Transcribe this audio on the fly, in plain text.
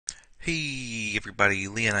Hey everybody,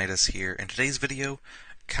 Leonidas here. In today's video,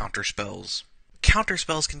 Counterspells.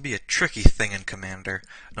 Counterspells can be a tricky thing in Commander,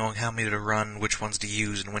 knowing how many to run, which ones to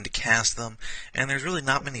use, and when to cast them, and there's really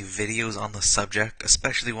not many videos on the subject,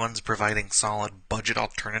 especially ones providing solid budget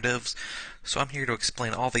alternatives, so I'm here to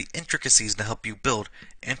explain all the intricacies to help you build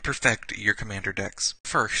and perfect your Commander decks.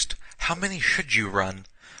 First, how many should you run?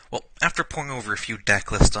 Well, after poring over a few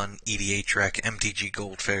deck lists on EDHREC, MTG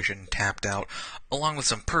Goldfish, and Tapped Out, along with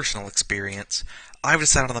some personal experience, I've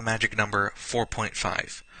decided on the magic number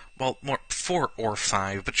 4.5. Well, more 4 or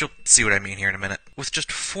 5, but you'll see what I mean here in a minute. With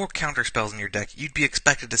just 4 counterspells in your deck, you'd be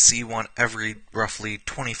expected to see one every roughly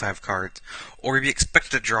 25 cards, or you'd be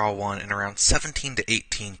expected to draw one in around 17 to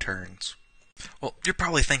 18 turns. Well, you're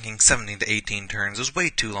probably thinking 17 to 18 turns is way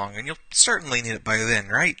too long, and you'll certainly need it by then,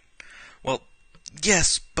 right? Well,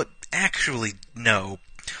 yes, but actually no.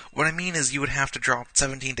 What I mean is you would have to draw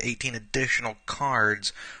 17 to 18 additional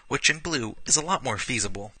cards, which in blue is a lot more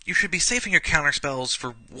feasible. You should be saving your counterspells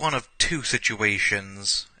for one of two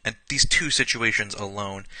situations, and these two situations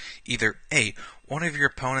alone. Either A, one of your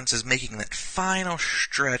opponents is making that final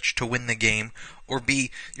stretch to win the game, or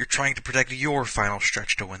B, you're trying to protect your final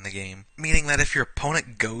stretch to win the game. Meaning that if your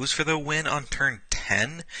opponent goes for the win on turn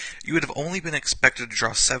 10, you would have only been expected to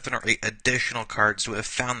draw 7 or 8 additional cards to have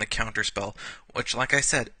found the counterspell, which, like I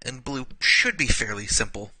said, in blue should be fairly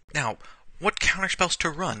simple. Now, what counterspells to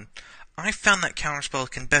run? I found that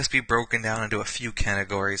counterspells can best be broken down into a few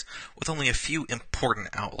categories, with only a few important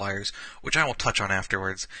outliers, which I will touch on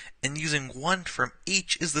afterwards, and using one from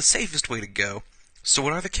each is the safest way to go. So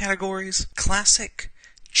what are the categories? Classic,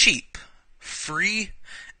 cheap, free,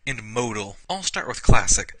 and modal. I'll start with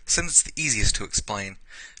Classic, since it's the easiest to explain.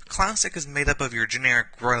 Classic is made up of your generic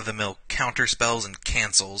run-of-the-mill counterspells and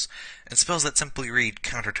cancels, and spells that simply read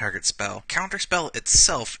counter-target spell. Counterspell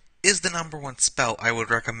itself is the #1 spell I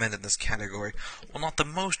would recommend in this category. While not the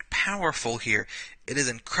most powerful here, it is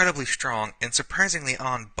incredibly strong and surprisingly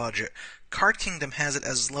on budget. Card Kingdom has it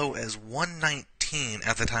as low as 119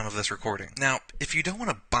 at the time of this recording. Now, if you don't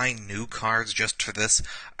want to buy new cards just for this,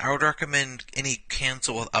 I would recommend any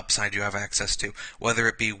cancel with upside you have access to, whether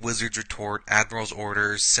it be Wizard's Retort, Admiral's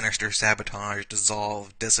Orders, Sinister Sabotage,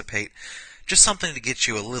 Dissolve, Dissipate. Just something to get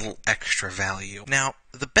you a little extra value. Now,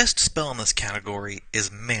 the best spell in this category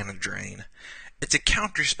is Mana Drain. It's a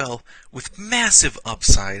counterspell with massive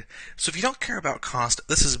upside, so if you don't care about cost,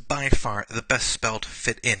 this is by far the best spell to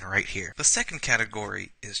fit in right here. The second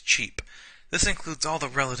category is cheap. This includes all the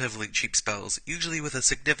relatively cheap spells, usually with a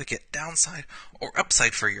significant downside or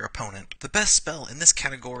upside for your opponent. The best spell in this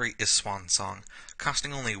category is Swan Song.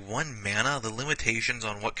 Costing only 1 mana, the limitations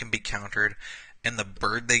on what can be countered and the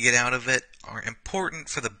bird they get out of it are important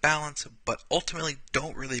for the balance, but ultimately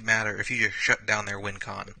don't really matter if you just shut down their win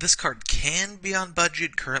con. This card can be on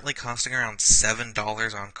budget, currently costing around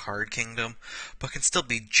 $7 on Card Kingdom, but can still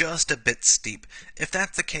be just a bit steep. If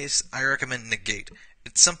that's the case, I recommend Negate.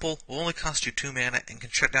 It's simple, will only cost you 2 mana, and can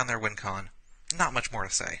shut down their win con. Not much more to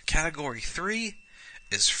say. Category 3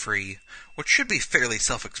 is free, which should be fairly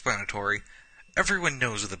self-explanatory. Everyone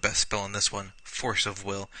knows the best spell in this one, Force of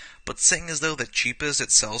Will, but seeing as though the cheapest it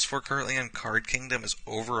sells for currently on Card Kingdom is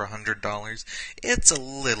over $100, it's a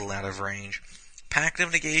little out of range. Pact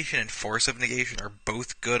of Negation and Force of Negation are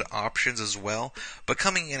both good options as well, but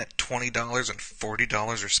coming in at $20 and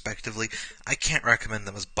 $40 respectively, I can't recommend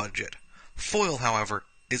them as budget. Foil, however,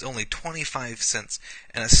 is only 25 cents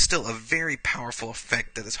and is still a very powerful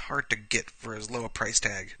effect that is hard to get for as low a price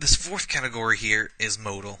tag. This fourth category here is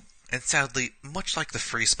Modal. And sadly, much like the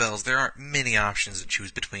free spells, there aren't many options to choose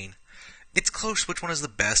between. It's close which one is the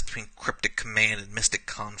best between Cryptic Command and Mystic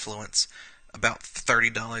Confluence, about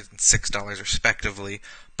 $30 and $6 respectively,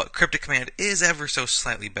 but Cryptic Command is ever so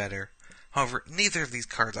slightly better. However, neither of these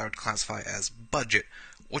cards I would classify as budget,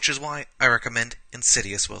 which is why I recommend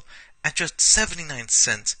Insidious Will. At just 79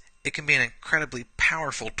 cents, it can be an incredibly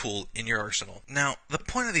powerful tool in your arsenal. Now, the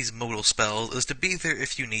point of these modal spells is to be there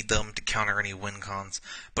if you need them to counter any win cons,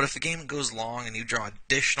 but if the game goes long and you draw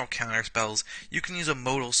additional counter spells, you can use a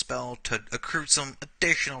modal spell to accrue some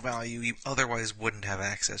additional value you otherwise wouldn't have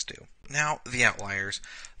access to. Now, the outliers.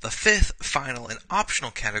 The fifth, final, and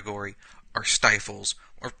optional category are Stifles,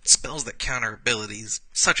 or spells that counter abilities,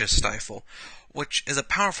 such as Stifle, which is a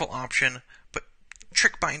powerful option, but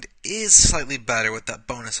Trickbind is slightly better with that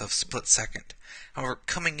bonus of Split Second. However,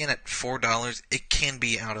 coming in at $4, it can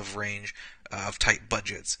be out of range of tight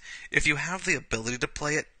budgets. If you have the ability to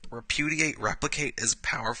play it, Repudiate Replicate is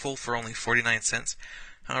powerful for only 49 cents.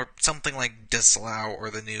 However, something like Disallow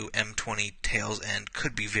or the new M20 Tail's End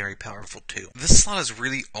could be very powerful too. This slot is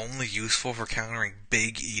really only useful for countering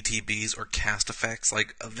big ETBs or cast effects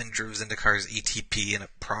like Avenger of Zyndakar's ETP in a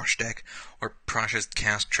Prosh deck, or Prosh's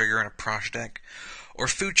cast trigger in a Prosh deck, or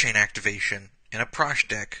Food Chain Activation in a Prosh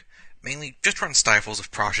deck. Mainly just run Stifles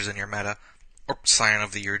if Prosh is in your meta, or Scion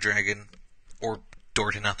of the Year Dragon, or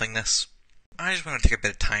Door to Nothingness. I just want to take a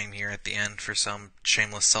bit of time here at the end for some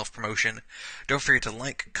shameless self-promotion. Don't forget to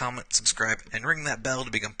like, comment, subscribe, and ring that bell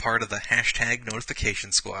to become part of the hashtag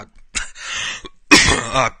notification squad.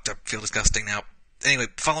 I feel disgusting now. Anyway,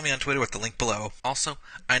 follow me on Twitter with the link below. Also,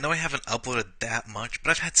 I know I haven't uploaded that much,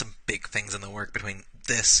 but I've had some big things in the work between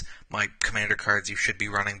this, my Commander Cards You Should Be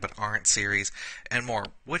Running But Aren't series, and more,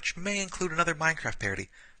 which may include another Minecraft parody.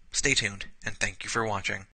 Stay tuned, and thank you for watching.